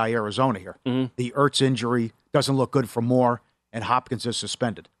also anti-Arizona here. Mm-hmm. The Ertz injury doesn't look good for Moore, and Hopkins is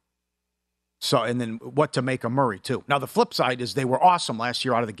suspended. So, and then what to make of Murray, too. Now, the flip side is they were awesome last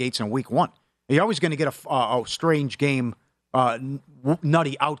year out of the gates in week 1. You're always going to get a strange game,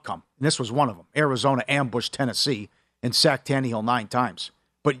 nutty outcome. And this was one of them. Arizona ambushed Tennessee and sacked Tannehill 9 times.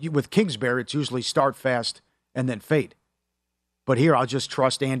 But with Kingsbury, it's usually start fast and then fade. But here, I'll just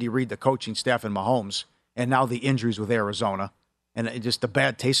trust Andy Reid, the coaching staff, and Mahomes, and now the injuries with Arizona, and just the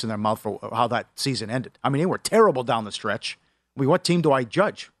bad taste in their mouth for how that season ended. I mean, they were terrible down the stretch. What team do I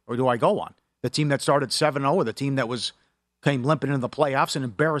judge or do I go on? The team that started 7-0 or the team that came limping into the playoffs and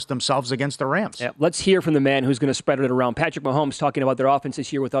embarrassed themselves against the Rams? Yeah, let's hear from the man who's going to spread it around. Patrick Mahomes talking about their offense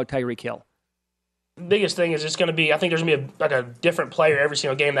this year without Tyreek Hill. The biggest thing is it's going to be, I think there's going to be a different player every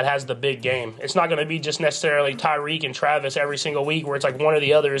single game that has the big game. It's not going to be just necessarily Tyreek and Travis every single week where it's like one or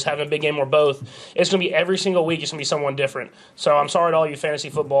the other is having a big game or both. It's going to be every single week it's going to be someone different. So I'm sorry to all you fantasy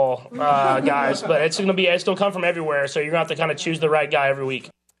football guys, but it's going to come from everywhere, so you're going to have to kind of choose the right guy every week.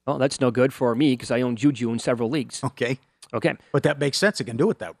 Well, that's no good for me because I own Juju in several leagues. Okay. But that makes sense. It can do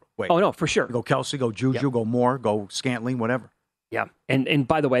it that way. Oh, no, for sure. Go Kelsey, go Juju, Go Moore, go Scantling, whatever. Yeah. And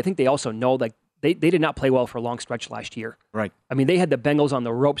by the way, I think they also know that they did not play well for a long stretch last year. Right. I mean, they had the Bengals on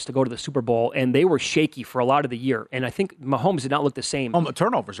the ropes to go to the Super Bowl, and they were shaky for a lot of the year. And I think Mahomes did not look the same. The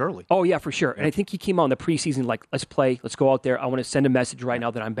turnovers early. Oh, yeah, for sure. Yeah. And I think he came out in the preseason like, let's play, let's go out there. I want to send a message right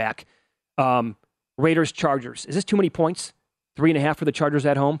now that I'm back. Raiders, Chargers. Is this too many points? 3.5 for the Chargers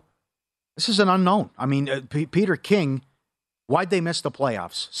at home? This is an unknown. I mean, Peter King, why'd they miss the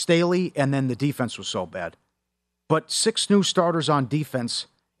playoffs? Staley, and then the defense was so bad. But 6 new starters on defense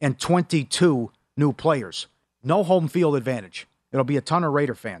and 22 new players. No home field advantage. It'll be a ton of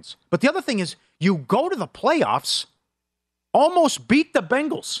Raider fans. But the other thing is, you go to the playoffs, almost beat the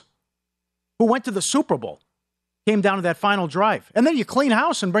Bengals, who went to the Super Bowl, came down to that final drive. And then you clean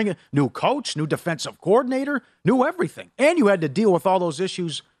house and bring a new coach, new defensive coordinator, new everything. And you had to deal with all those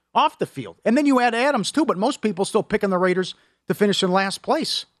issues off the field. And then you add Adams, too, but most people still picking the Raiders to finish in last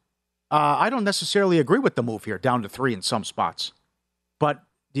place. I don't necessarily agree with the move here, down to 3 in some spots. But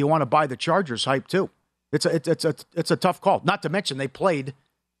do you want to buy the Chargers hype, too? It's a tough call. Not to mention they played,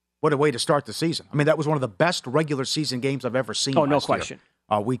 what a way to start the season. I mean, that was one of the best regular season games I've ever seen. Oh, no question.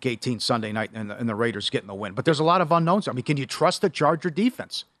 Week 18, Sunday night, and the Raiders getting the win. But there's a lot of unknowns. I mean, can you trust the Charger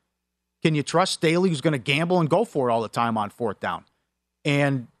defense? Can you trust Staley, who's going to gamble and go for it all the time on 4th down?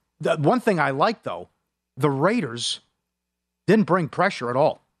 And the one thing I like, though, the Raiders didn't bring pressure at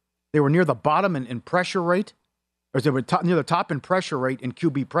all. They were near the bottom in pressure rate, or they were near the top in pressure rate in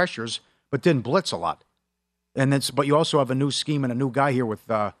QB pressures, but didn't blitz a lot. But you also have a new scheme and a new guy here with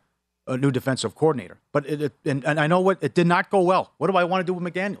a new defensive coordinator. But and I know it did not go well. What do I want to do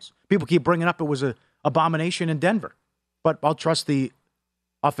with McDaniels? People keep bringing up it was an abomination in Denver. But I'll trust the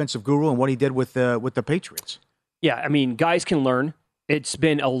offensive guru and what he did with the Patriots. Yeah, I mean, guys can learn. It's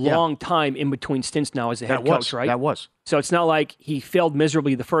been a long time in between stints now as a head coach, right? That was. So it's not like he failed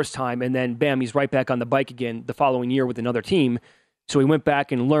miserably the first time and then, bam, he's right back on the bike again the following year with another team. So he went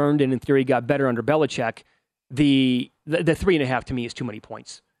back and learned and, in theory, got better under Belichick. The 3.5 to me is too many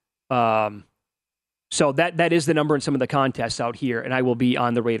points. So that is the number in some of the contests out here, and I will be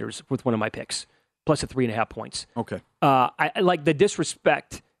on the Raiders with one of my picks, plus 3.5 points. Okay. I like the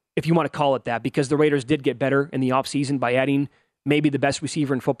disrespect, if you want to call it that, because the Raiders did get better in the offseason by adding maybe the best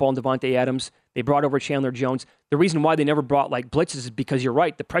receiver in football in Devontae Adams. They brought over Chandler Jones. The reason why they never brought blitzes is because you're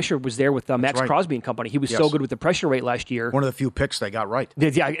right. The pressure was there with Max Crosby and company. He was so good with the pressure rate last year. One of the few picks they got right.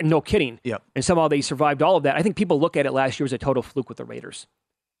 Yeah, no kidding. Yep. And somehow they survived all of that. I think people look at it last year as a total fluke with the Raiders.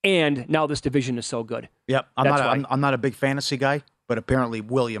 And now this division is so good. Yep. I'm not a big fantasy guy, but apparently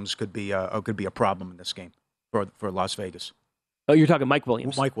Williams could be a problem in this game for Las Vegas. Oh, you're talking Mike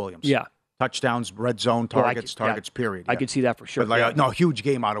Williams. Mike Williams. Yeah. Touchdowns, red zone, targets, period. I could see that for sure. But huge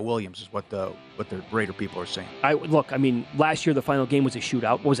game out of Williams is what the Raider people are saying. Last year the final game was a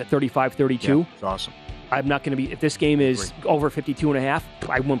shootout. What was it, 35-32? Yeah, it's awesome. I'm not going to be, if this game is over 52.5,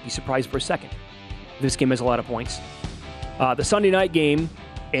 I won't be surprised for a second. This game has a lot of points. The Sunday night game,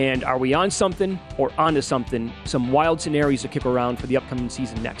 and are we on something or onto something? Some wild scenarios to kick around for the upcoming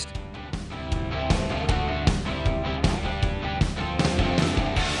season next.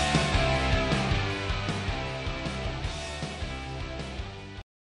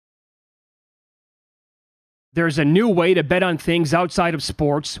 There's a new way to bet on things outside of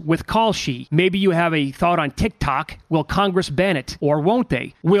sports with Kalshi. Maybe you have a thought on TikTok. Will Congress ban it? Or won't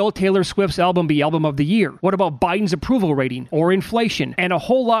they? Will Taylor Swift's album be Album of the Year? What about Biden's approval rating? Or inflation? And a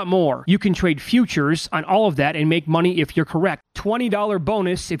whole lot more. You can trade futures on all of that and make money if you're correct. $20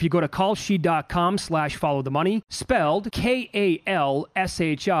 bonus if you go to kalshi.com/followthemoney, spelled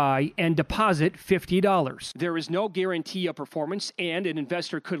KALSHI, and deposit $50. There is no guarantee of performance, and an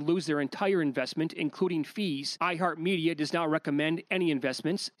investor could lose their entire investment, including fees. iHeartMedia does not recommend any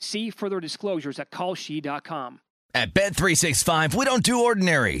investments. See further disclosures at kalshi.com. At Bet365, we don't do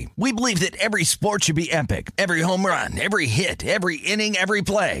ordinary. We believe that every sport should be epic. Every home run, every hit, every inning, every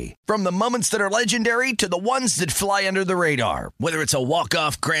play. From the moments that are legendary to the ones that fly under the radar. Whether it's a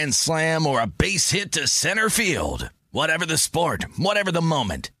walk-off grand slam or a base hit to center field. Whatever the sport, whatever the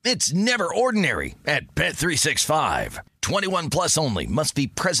moment. It's never ordinary at Bet365. 21 plus only. Must be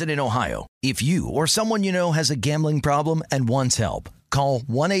present in Ohio. If you or someone you know has a gambling problem and wants help, call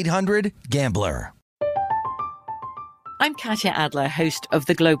 1-800-GAMBLER. I'm Katya Adler, host of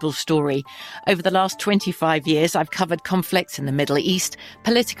The Global Story. Over the last 25 years, I've covered conflicts in the Middle East,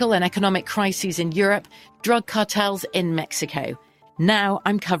 political and economic crises in Europe, drug cartels in Mexico. Now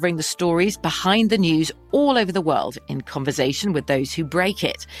I'm covering the stories behind the news all over the world in conversation with those who break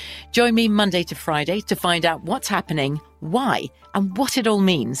it. Join me Monday to Friday to find out what's happening, why, and what it all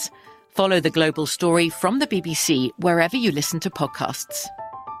means. Follow The Global Story from the BBC wherever you listen to podcasts.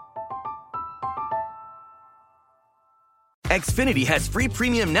 Xfinity has free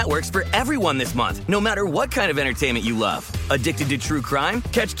premium networks for everyone this month, no matter what kind of entertainment you love. Addicted to true crime?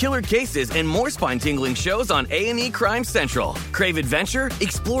 Catch killer cases and more spine-tingling shows on A&E Crime Central. Crave adventure?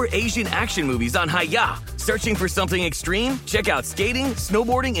 Explore Asian action movies on Hi-YAH. Searching for something extreme? Check out skating,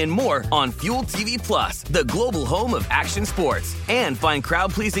 snowboarding, and more on Fuel TV Plus, the global home of action sports. And find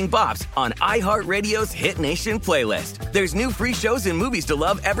crowd-pleasing bops on iHeartRadio's Hit Nation playlist. There's new free shows and movies to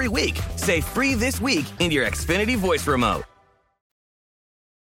love every week. Say free this week in your Xfinity voice remote.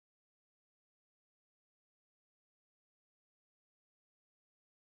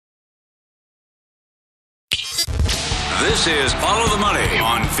 This is Follow the Money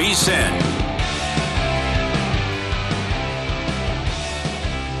on VSiN.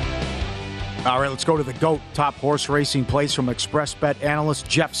 All right, let's go to the GOAT, top horse racing place from ExpressBet analyst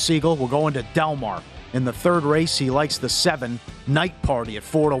Jeff Siegel. We're going to Delmar. In the third race, he likes the 7, Night Party at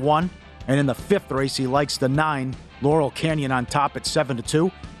 4-1. And in the fifth race, he likes the 9, Laurel Canyon on top at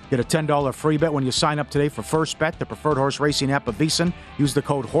 7-2. Get a $10 free bet when you sign up today for First Bet, the preferred horse racing app of VSiN. Use the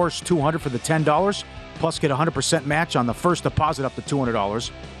code HORSE200 for the $10. Plus, get a 100% match on the first deposit up to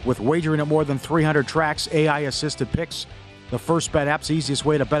 $200. With wagering at more than 300 tracks, AI-assisted picks, the First Bet app's the easiest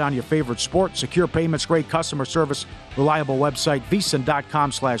way to bet on your favorite sport. Secure payments, great customer service, reliable website,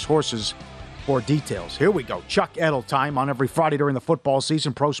 VSiN.com/horses for details. Here we go. Chuck Edel time on every Friday during the football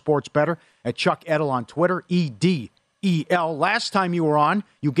season. Pro Sports Better at Chuck Edel on Twitter, EDEL. Last time you were on,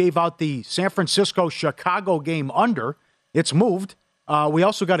 you gave out the San Francisco-Chicago game under. It's moved. We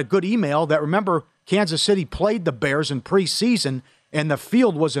also got a good email that, remember, Kansas City played the Bears in preseason, and the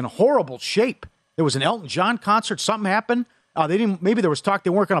field was in horrible shape. There was an Elton John concert. Something happened. Maybe there was talk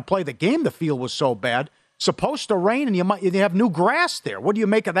they weren't going to play the game. The field was so bad. Supposed to rain, and you have new grass there. What do you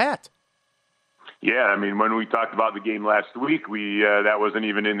make of that? Yeah, I mean, when we talked about the game last week, that wasn't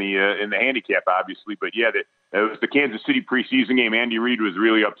even in the handicap, obviously. But yeah, it was the Kansas City preseason game. Andy Reid was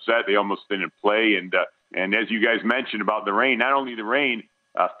really upset. They almost didn't play, and as you guys mentioned about the rain, not only the rain,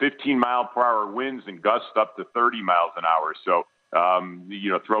 15-mile-per-hour winds and gusts up to 30 miles an hour. So,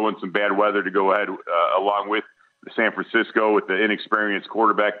 throw in some bad weather to go ahead along with the San Francisco with the inexperienced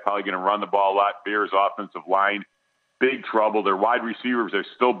quarterback, probably going to run the ball a lot. Bears offensive line, big trouble. Their wide receivers are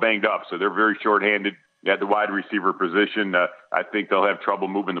still banged up, so they're very shorthanded at the wide receiver position. I think they'll have trouble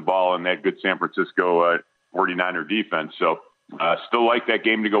moving the ball in that good San Francisco 49er defense. So still like that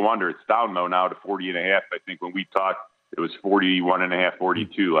game to go under. It's down, though, now to 40.5. I think when we talked, it was 41.5,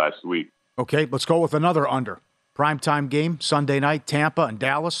 42 last week. Okay, let's go with another under. Primetime game, Sunday night, Tampa and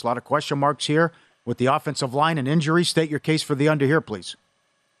Dallas. A lot of question marks here with the offensive line and injuries. State your case for the under here, please.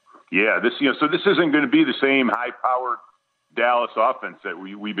 Yeah, so this isn't going to be the same high-powered Dallas offense that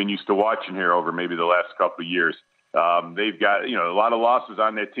we've been used to watching here over maybe the last couple of years. They've got a lot of losses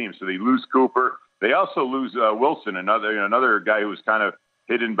on that team, so they lose Cooper. They also lose Wilson, another guy who was kind of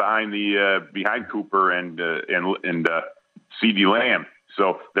hidden behind Cooper and CeeDee Lamb.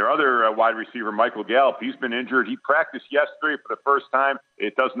 So their other wide receiver, Michael Gallup, he's been injured. He practiced yesterday for the first time.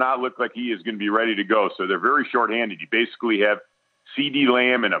 It does not look like he is going to be ready to go. So they're very shorthanded. You basically have CeeDee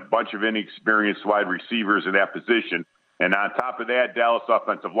Lamb and a bunch of inexperienced wide receivers in that position. And on top of that, Dallas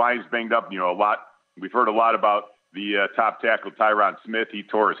offensive line's banged up. A lot. We've heard a lot about the top tackle, Tyron Smith. He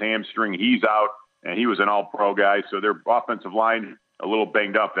tore his hamstring. He's out, and he was an all-pro guy. So their offensive line a little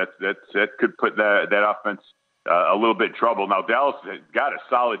banged up. That could put that offense a little bit in trouble. Now, Dallas has got a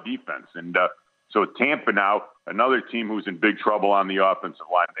solid defense, and So Tampa now, another team who's in big trouble on the offensive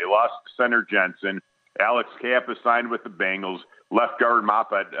line. They lost center Jensen. Alex Kappa signed with the Bengals. Left guard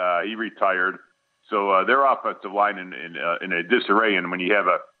Moffett, he retired. So their offensive line in a disarray. And when you have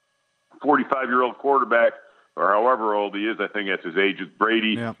a 45-year-old quarterback, or however old he is, I think that's his age, is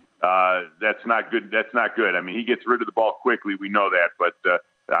Brady. Yeah. That's not good. That's not good. I mean, he gets rid of the ball quickly. We know that. But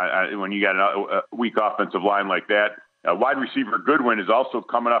when you got a weak offensive line like that, wide receiver Goodwin is also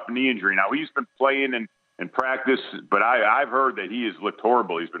coming off a knee injury. Now, he's been playing in practice, but I've heard that he has looked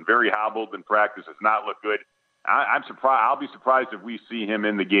horrible. He's been very hobbled in practice. Has not looked good. I'm surprised. I'll be surprised if we see him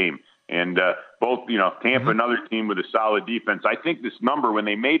in the game. And both, Tampa, another team with a solid defense. I think this number, when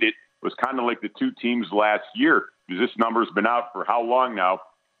they made it, was kind of like the two teams last year, because this number's been out for how long now?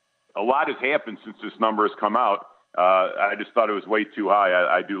 A lot has happened since this number has come out. I just thought it was way too high.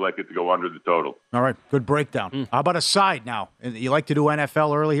 I do like it to go under the total. All right, good breakdown. How about a side now? You like to do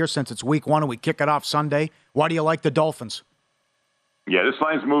NFL early here since it's week 1 and we kick it off Sunday. Why do you like the Dolphins? Yeah, this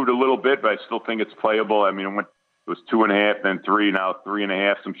line's moved a little bit, but I still think it's playable. I mean, it was 2.5, then 3, now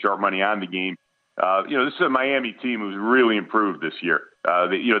 3.5, some sharp money on the game. This is a Miami team who's really improved this year.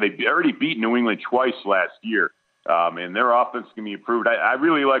 They already beat New England twice last year, and their offense can be improved. I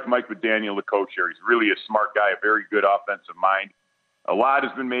really like Mike McDaniel, the coach here. He's really a smart guy, a very good offensive mind. A lot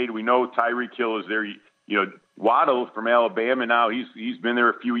has been made. We know Tyreek Hill is there. Waddle from Alabama now, he's been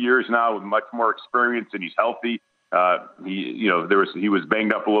there a few years now with much more experience, and he's healthy. He was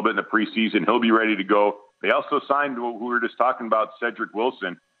banged up a little bit in the preseason. He'll be ready to go. They also signed who we were just talking about, Cedric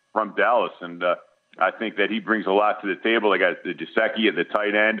Wilson from Dallas, and I think that he brings a lot to the table. They got the Gesicki at the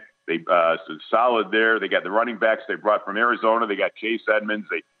tight end. They solid there. They got the running backs they brought from Arizona. They got Chase Edmonds.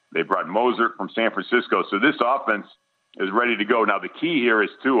 They brought Mozart from San Francisco. So this offense is ready to go. Now the key here is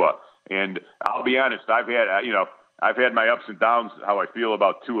Tua, and I'll be honest. I've had my ups and downs how I feel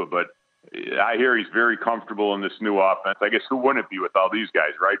about Tua, but I hear he's very comfortable in this new offense. I guess who wouldn't be with all these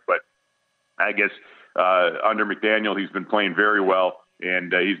guys, right? But I guess under McDaniel, he's been playing very well,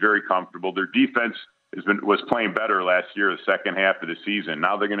 and he's very comfortable. Their defense was playing better last year, the second half of the season.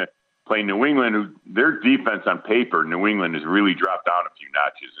 Now they're going to play New England, who their defense on paper, New England has really dropped down a few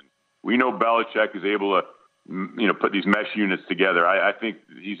notches. And we know Belichick is able to, put these mesh units together. I think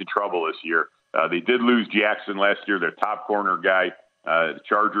he's in trouble this year. They did lose Jackson last year, their top corner guy. The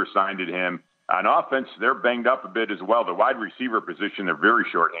Chargers signed at him. On offense, they're banged up a bit as well. The wide receiver position, they're very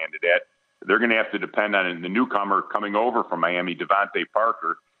shorthanded at. They're going to have to depend on the newcomer coming over from Miami, Devontae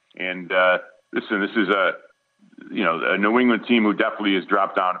Parker. And this is a New England team who definitely has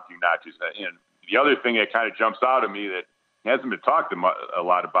dropped down a few notches. And the other thing that kind of jumps out at me that hasn't been talked a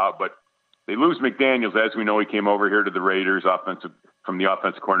lot about, but they lose McDaniels. As we know, he came over here to the Raiders, from the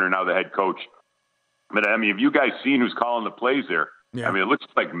offensive corner, now the head coach. But, I mean, have you guys seen who's calling the plays there? Yeah. I mean, it looks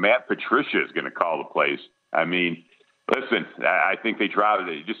like Matt Patricia is going to call the plays. I mean, listen, I think they drop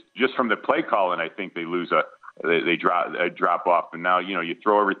just from the play calling. I think they lose they drop off, and now you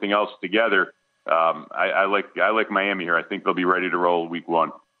throw everything else together. I like Miami here. I think they'll be ready to roll week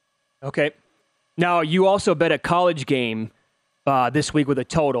 1. Okay. Now you also bet a college game this week with a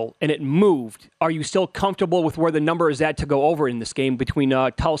total, and it moved. Are you still comfortable with where the number is at to go over in this game between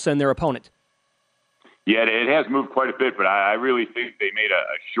Tulsa and their opponent? Yeah, it has moved quite a bit, but I really think they made a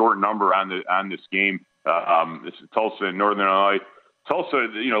short number on this game. This is Tulsa and Northern Illinois. Tulsa,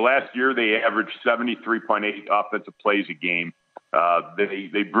 last year they averaged 73.8 offensive plays a game.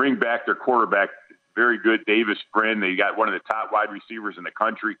 They bring back their quarterback, very good, Davis Brin. They got one of the top wide receivers in the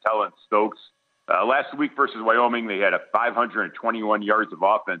country, Kellen Stokes. Last week versus Wyoming, they had 521 yards of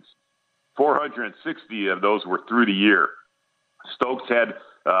offense. 460 of those were through the year. Stokes had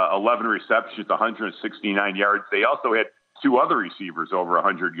 11 receptions, 169 yards. They also had 2 other receivers over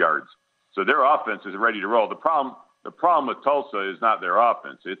 100 yards. So their offense is ready to roll. The problem with Tulsa is not their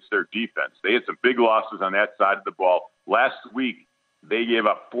offense. It's their defense. They had some big losses on that side of the ball. Last week, they gave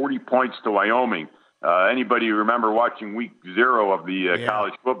up 40 points to Wyoming. Anybody remember watching week 0 of the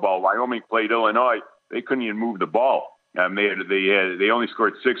college football? Wyoming played Illinois. They couldn't even move the ball. They only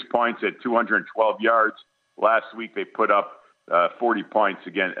scored 6 points at 212 yards. Last week, they put up 40 points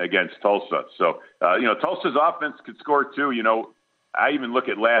against Tulsa. So, Tulsa's offense could score too. I even look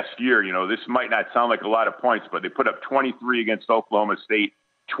at last year, this might not sound like a lot of points, but they put up 23 against Oklahoma State,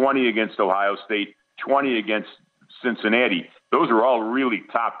 20 against Ohio State, 20 against Cincinnati. Those are all really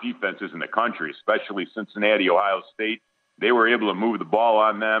top defenses in the country, especially Cincinnati, Ohio State. They were able to move the ball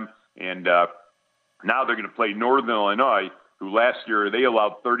on them. And now they're going to play Northern Illinois, who last year they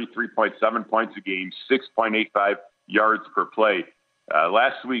allowed 33.7 points a game, 6.85 yards per play.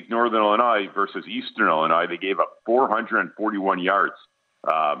 Last week, Northern Illinois versus Eastern Illinois, they gave up 441 yards.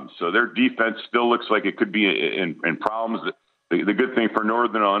 So their defense still looks like it could be in problems. The good thing for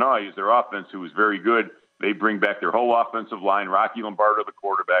Northern Illinois is their offense, who is very good. They bring back their whole offensive line. Rocky Lombardo, the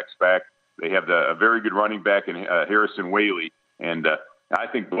quarterback's back. They have a very good running back in Harrison Whaley. And I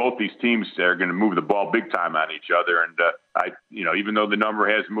think both these teams are going to move the ball big time on each other. And even though the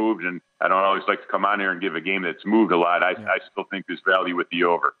number has moved, and I don't always like to come on here and give a game that's moved a lot, I still think there's value with the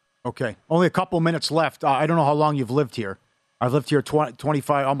over. Okay. Only a couple minutes left. I don't know how long you've lived here. I've lived here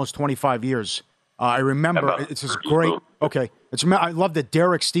almost 25 years. I remember it's just great. Okay. I love that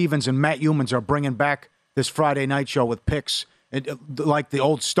Derek Stevens and Matt Humans are bringing back this Friday night show with picks, like the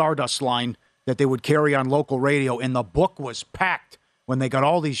old Stardust line that they would carry on local radio. And the book was packed when they got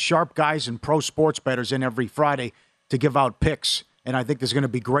all these sharp guys and pro sports bettors in every Friday to give out picks. And I think this is going to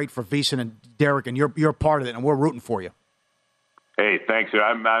be great for VSiN and Derek, and you're part of it, and we're rooting for you. Hey, thanks.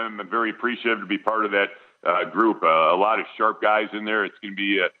 I'm very appreciative to be part of that group. A lot of sharp guys in there. It's going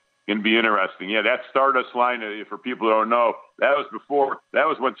to be interesting. Yeah, that Stardust line, for people who don't know, that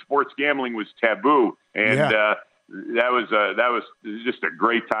was when sports gambling was taboo, and that was just a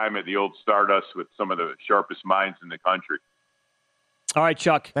great time at the old Stardust with some of the sharpest minds in the country. All right,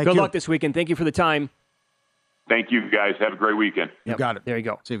 Chuck. Good luck this weekend. Thank you for the time. Thank you, guys. Have a great weekend. You got it. There you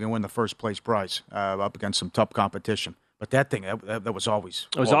go. So you can win the first place prize up against some tough competition. But that thing, that was always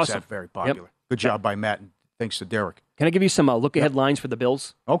awesome. Very popular. Yep. Good job by Matt, and thanks to Derek. Can I give you some look-ahead lines for the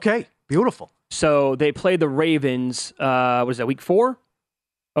Bills? Okay, beautiful. So they played the Ravens, week 4?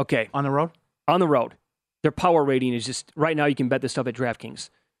 Okay. On the road? On the road. Their power rating is just, right now you can bet this stuff at DraftKings.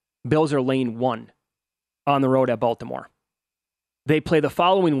 Bills are lane 1 on the road at Baltimore. They play the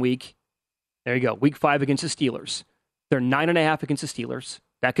following week. There you go. Week 5 against the Steelers. They're 9.5 against the Steelers.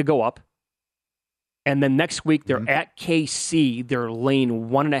 That could go up. And then next week, they're at KC. They're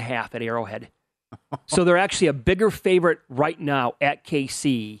lane 1.5 at Arrowhead. So they're actually a bigger favorite right now at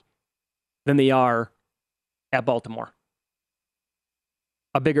KC than they are at Baltimore.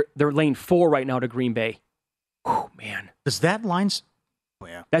 They're lane 4 right now to Green Bay. Oh, man. Does that line's... Oh,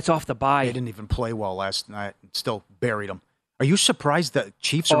 yeah. That's off the bye. They didn't even play well last night. Still buried them. Are you surprised that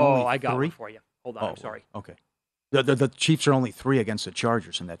Chiefs are only 3? I got one for you. Hold on, I'm sorry. Okay. The Chiefs are only 3 against the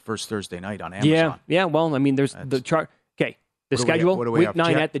Chargers in that first Thursday night on Amazon. Yeah. Well, I mean, there's the chart. Okay, the schedule. Week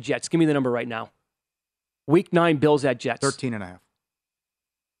 9 at the Jets. Give me the number right now. Week 9 Bills at Jets. 13.5.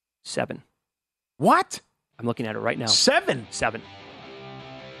 7. What? I'm looking at it right now. 7.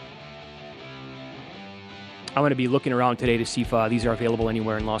 I'm going to be looking around today to see if these are available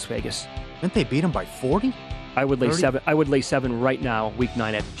anywhere in Las Vegas. Didn't they beat them by 40? I would lay 30? 7. I would lay 7 right now. Week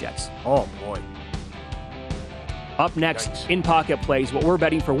 9 at the Jets. Oh boy. Up next, In Pocket Plays, what we're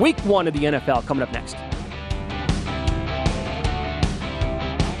betting for Week 1 of the NFL, coming up next.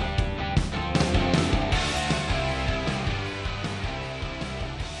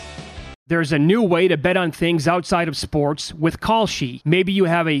 There's a new way to bet on things outside of sports with Kalshi. Maybe you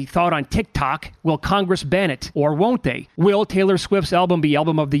have a thought on TikTok. Will Congress ban it? Or won't they? Will Taylor Swift's album be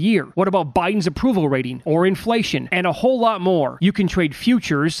Album of the Year? What about Biden's approval rating or inflation? And a whole lot more. You can trade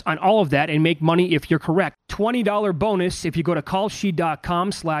futures on all of that and make money if you're correct. $20 bonus if you go to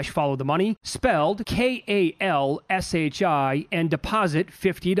kalshi.com/followthemoney, spelled KALSHI, and deposit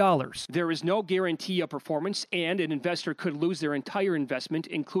 $50. There is no guarantee of performance, and an investor could lose their entire investment,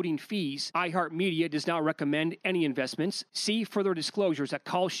 including fees. iHeartMedia does not recommend any investments. See further disclosures at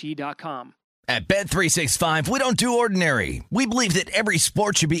kalshi.com. At Bet365, we don't do ordinary. We believe that every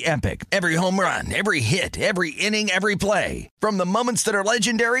sport should be epic. Every home run, every hit, every inning, every play. From the moments that are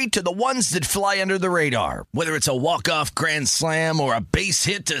legendary to the ones that fly under the radar. Whether it's a walk-off grand slam or a base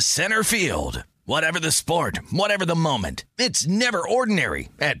hit to center field. Whatever the sport, whatever the moment. It's never ordinary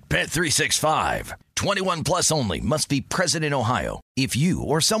at Bet365. 21 plus only. Must be present in Ohio. If you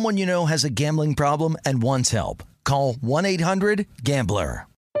or someone you know has a gambling problem and wants help, call 1-800-GAMBLER.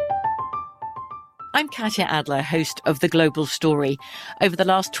 I'm Katya Adler, host of The Global Story. Over the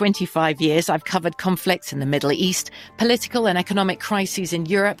last 25 years, I've covered conflicts in the Middle East, political and economic crises in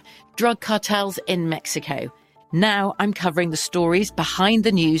Europe, drug cartels in Mexico. Now I'm covering the stories behind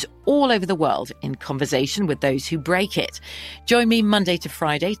the news all over the world in conversation with those who break it. Join me Monday to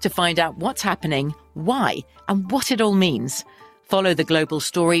Friday to find out what's happening, why, and what it all means. Follow The Global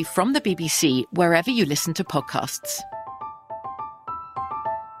Story from the BBC wherever you listen to podcasts.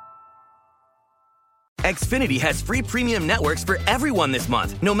 Xfinity has free premium networks for everyone this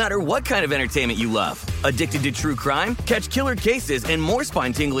month, no matter what kind of entertainment you love. Addicted to true crime? Catch killer cases and more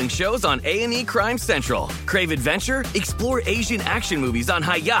spine-tingling shows on A&E Crime Central. Crave adventure? Explore Asian action movies on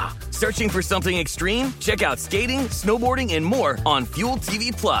Hi-YAH. Searching for something extreme? Check out skating, snowboarding, and more on Fuel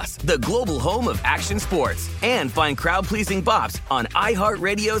TV Plus, the global home of action sports. And find crowd-pleasing bops on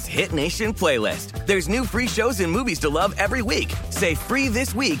iHeartRadio's Hit Nation playlist. There's new free shows and movies to love every week. Say free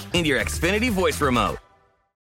this week in your Xfinity voice remote.